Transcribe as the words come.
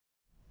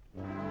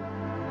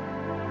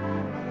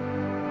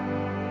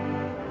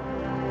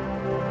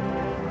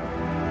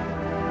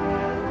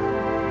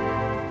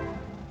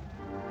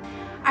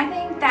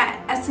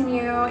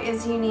SMU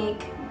is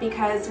unique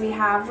because we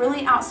have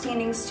really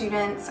outstanding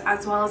students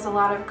as well as a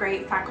lot of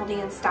great faculty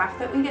and staff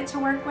that we get to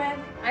work with.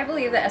 I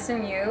believe that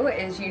SMU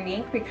is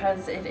unique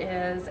because it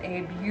is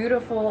a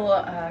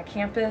beautiful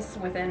campus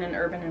within an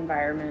urban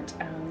environment.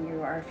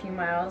 You are a few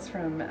miles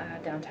from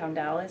downtown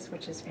Dallas,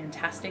 which is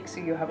fantastic,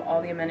 so you have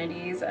all the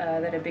amenities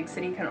that a big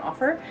city can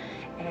offer,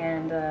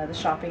 and the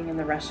shopping and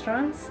the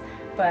restaurants.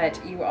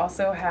 But you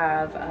also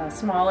have a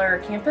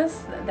smaller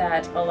campus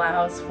that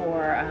allows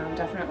for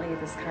definitely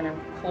this kind of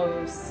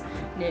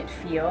close-knit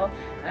feel,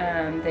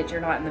 that you're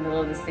not in the middle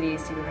of the city,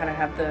 so you kind of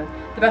have the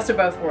best of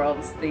both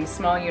worlds, the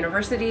small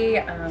university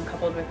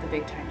coupled with the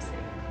big-time city.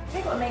 I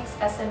think what makes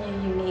SMU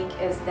unique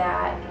is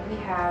that we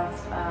have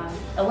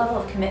a level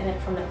of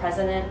commitment from the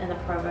president and the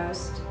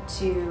provost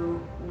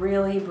to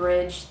really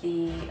bridge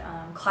the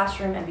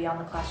classroom and beyond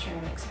the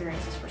classroom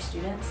experiences for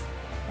students,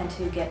 and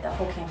to get the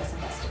whole campus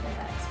invested in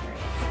that experience.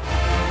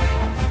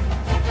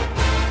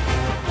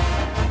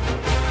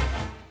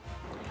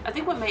 I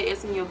think what made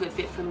SMU a good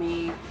fit for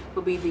me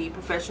would be the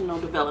professional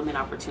development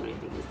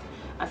opportunities.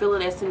 I feel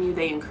at SMU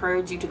they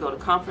encourage you to go to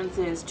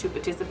conferences, to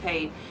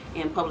participate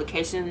in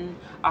publication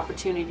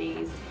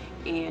opportunities,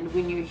 and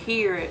when you're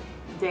here,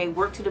 they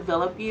work to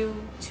develop you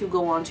to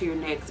go on to your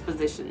next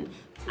position.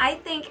 I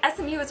think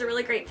SMU is a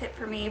really great fit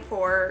for me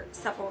for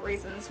several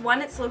reasons.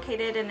 One, it's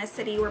located in a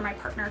city where my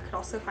partner could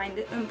also find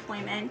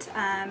employment,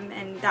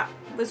 and that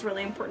was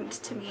really important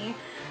to me.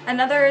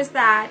 Another is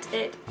that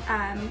it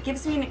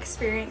gives me an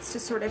experience to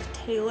sort of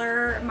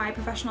tailor my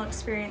professional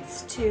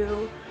experience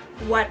to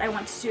what I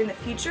want to do in the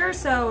future.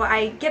 So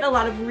I get a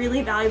lot of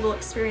really valuable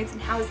experience in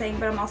housing,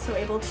 but I'm also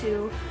able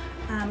to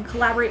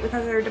collaborate with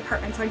other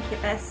departments on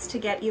campus to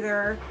get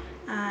either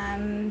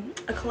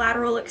a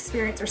collateral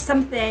experience or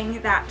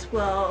something that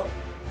will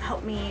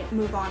help me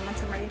move on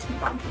once I'm ready to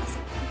move on from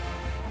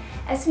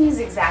SMU. SMU is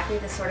exactly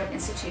the sort of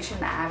institution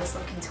that I was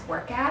looking to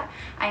work at.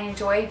 I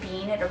enjoy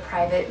being at a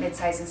private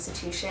mid-sized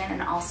institution,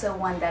 and also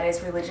one that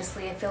is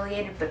religiously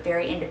affiliated but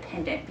very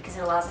independent, because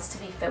it allows us to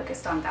be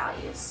focused on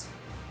values.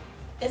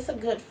 It's a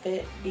good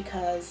fit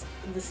because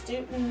the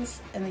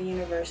students and the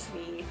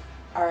university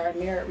are a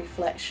mirror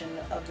reflection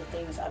of the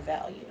things I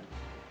value.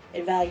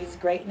 It values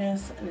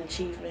greatness and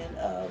achievement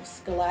of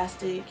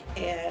scholastic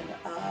and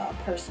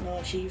personal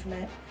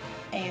achievement,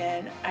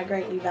 and I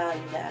greatly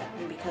value that,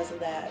 and because of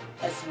that,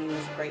 SMU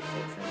is a great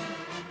fit for me.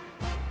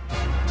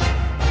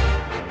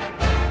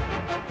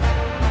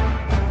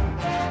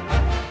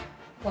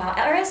 Wow,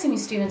 our SMU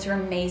students are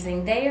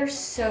amazing. They are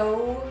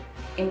so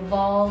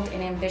involved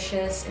and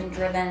ambitious and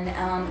driven.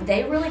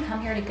 They really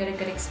come here to get a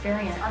good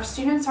experience. Our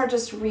students are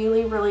just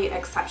really, really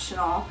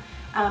exceptional.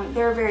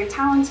 They're very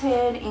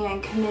talented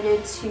and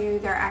committed to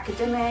their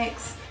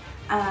academics,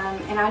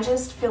 and I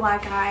just feel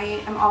like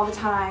I am all the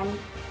time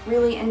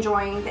really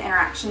enjoying the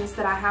interactions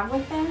that I have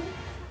with them.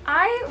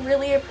 I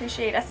really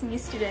appreciate SMU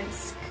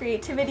students'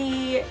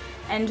 creativity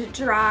and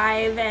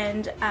drive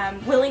and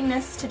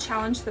willingness to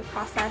challenge the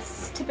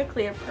process,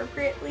 typically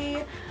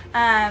appropriately.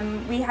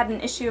 We had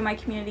an issue in my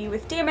community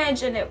with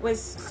damage, and it was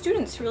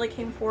students who really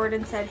came forward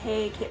and said,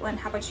 "Hey Caitlin,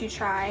 how about you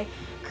try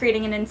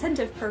creating an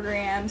incentive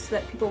program so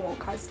that people won't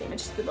cause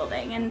damage to the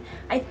building?" And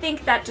I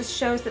think that just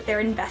shows that they're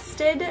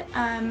invested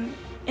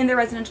in their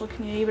residential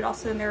community, but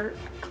also in their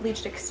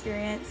collegiate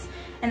experience,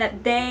 and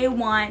that they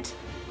want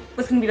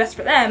what's going to be best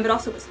for them, but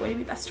also what's going to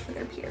be best for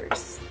their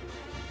peers.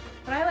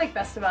 What I like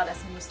best about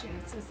SMU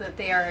students is that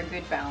they are a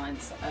good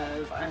balance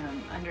of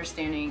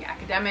understanding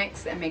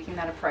academics and making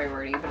that a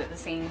priority, but at the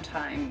same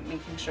time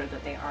making sure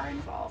that they are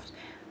involved.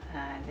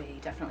 They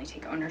definitely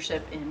take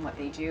ownership in what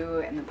they do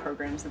and the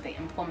programs that they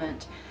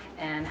implement,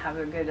 and have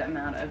a good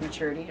amount of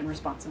maturity and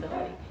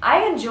responsibility.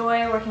 I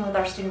enjoy working with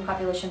our student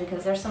population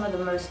because they're some of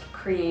the most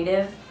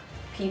creative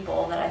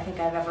people that I think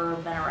I've ever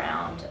been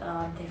around.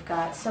 They've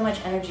got so much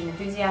energy and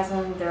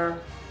enthusiasm.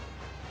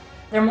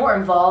 They're more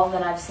involved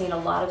than I've seen a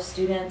lot of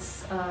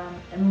students,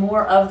 and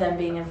more of them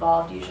being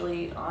involved.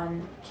 Usually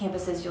on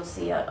campuses you'll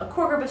see a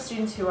core group of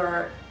students who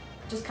are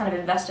just kind of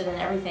invested in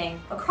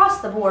everything.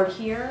 Across the board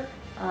here,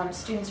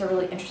 students are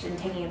really interested in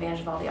taking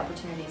advantage of all the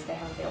opportunities they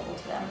have available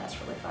to them, and that's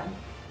really fun.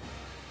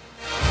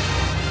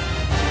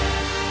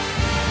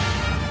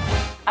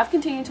 I've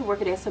continued to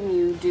work at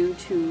SMU due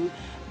to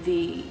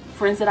the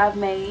friends that I've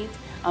made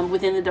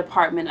within the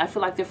department. I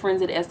feel like the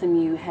friends at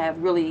SMU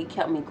have really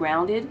kept me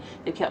grounded,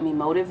 they've kept me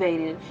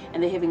motivated,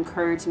 and they have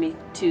encouraged me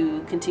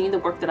to continue the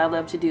work that I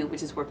love to do,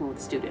 which is working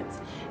with students.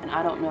 And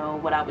I don't know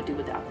what I would do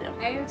without them.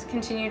 I have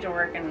continued to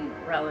work and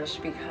relish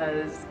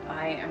because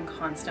I am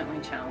constantly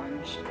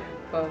challenged,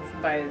 both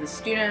by the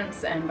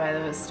students and by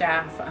the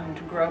staff,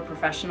 to grow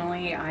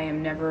professionally. I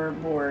am never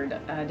bored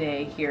a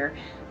day here.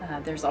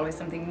 There's always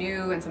something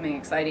new and something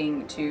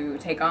exciting to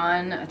take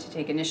on, to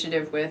take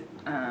initiative with.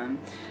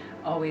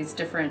 Always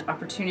different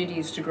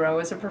opportunities to grow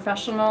as a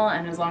professional,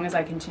 and as long as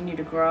I continue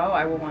to grow,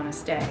 I will want to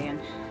stay. And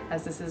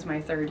as this is my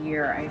third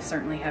year, I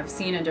certainly have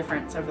seen a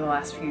difference over the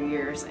last few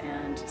years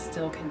and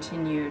still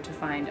continue to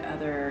find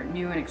other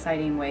new and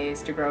exciting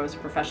ways to grow as a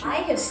professional. I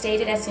have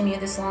stayed at SMU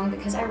this long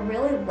because I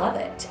really love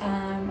it.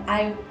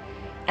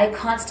 I I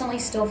constantly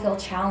still feel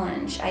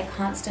challenged. I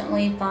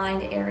constantly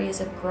find areas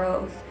of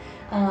growth.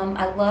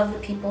 I love the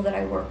people that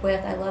I work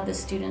with. I love the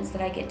students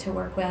that I get to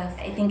work with.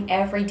 I think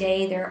every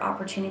day there are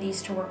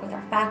opportunities to work with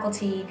our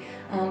faculty.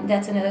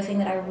 That's another thing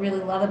that I really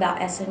love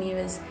about SMU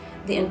is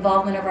the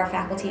involvement of our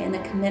faculty and the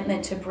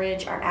commitment to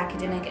bridge our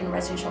academic and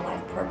residential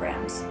life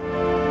programs.